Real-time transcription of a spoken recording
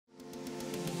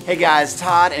Hey guys,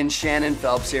 Todd and Shannon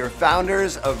Phelps here,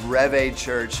 founders of REVÉ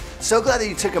Church. So glad that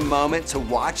you took a moment to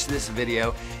watch this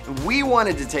video. We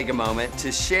wanted to take a moment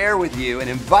to share with you and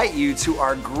invite you to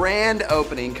our grand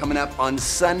opening coming up on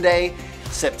Sunday,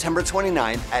 September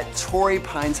 29th at Torrey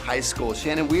Pines High School.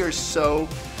 Shannon, we are so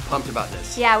pumped about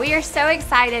this. Yeah, we are so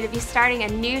excited to be starting a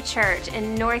new church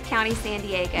in North County, San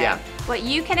Diego. Yeah. What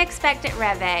you can expect at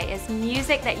REVÉ is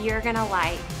music that you're gonna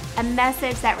like, a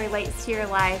message that relates to your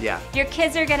life. Yeah. Your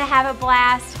kids are gonna have a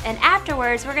blast, and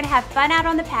afterwards we're gonna have fun out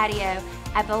on the patio.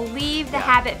 I believe the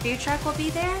Habit food truck will be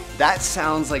there. That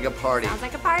sounds like a party. Sounds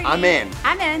like a party. I'm in.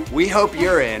 I'm in. We hope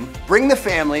you're in. Bring the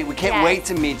family. We can't Yes. wait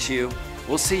to meet you.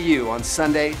 We'll see you on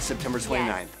Sunday, September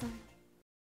 29th. Yes.